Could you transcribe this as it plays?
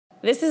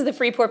This is the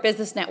Freeport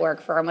Business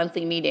Network for our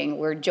monthly meeting.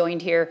 We're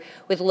joined here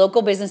with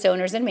local business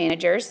owners and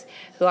managers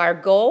who our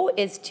goal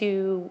is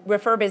to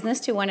refer business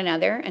to one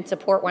another and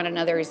support one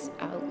another's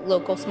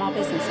local small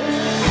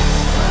businesses.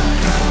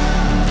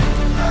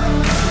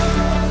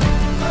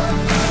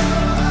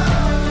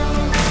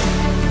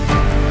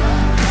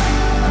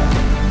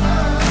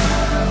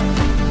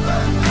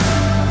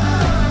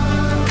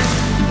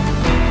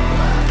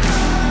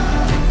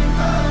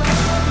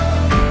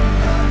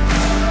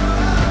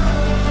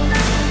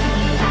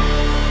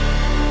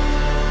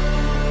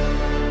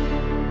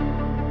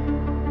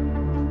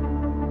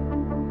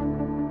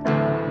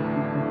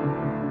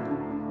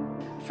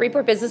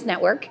 Freeport Business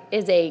Network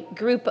is a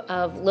group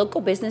of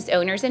local business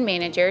owners and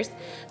managers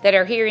that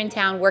are here in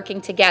town working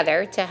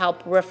together to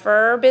help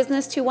refer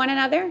business to one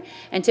another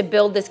and to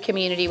build this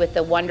community with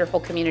the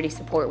wonderful community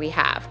support we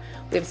have.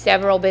 We have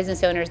several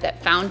business owners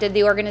that founded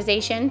the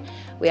organization.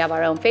 We have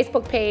our own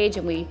Facebook page,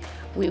 and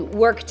we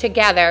work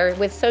together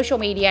with social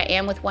media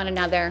and with one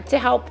another to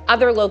help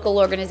other local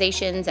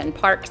organizations and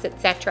parks,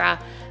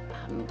 etc.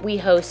 We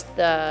host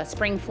the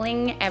Spring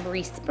Fling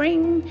every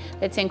spring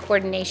that's in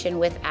coordination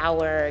with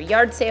our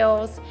yard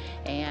sales,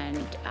 and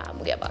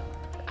we have a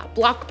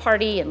block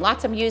party and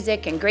lots of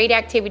music and great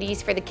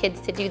activities for the kids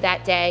to do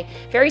that day.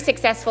 Very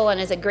successful and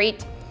is a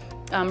great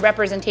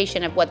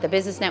representation of what the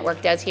Business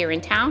Network does here in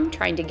town,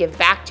 trying to give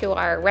back to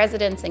our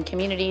residents and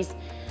communities.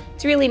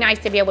 It's really nice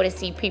to be able to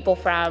see people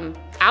from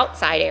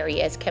outside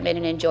areas come in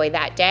and enjoy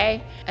that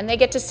day, and they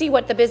get to see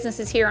what the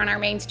businesses here on our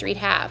main street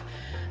have.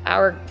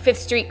 Our 5th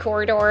Street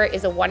corridor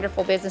is a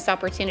wonderful business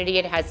opportunity.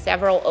 It has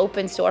several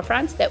open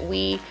storefronts that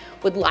we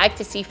would like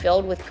to see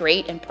filled with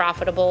great and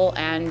profitable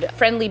and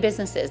friendly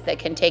businesses that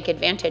can take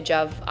advantage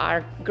of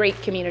our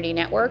great community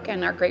network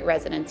and our great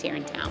residents here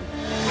in town.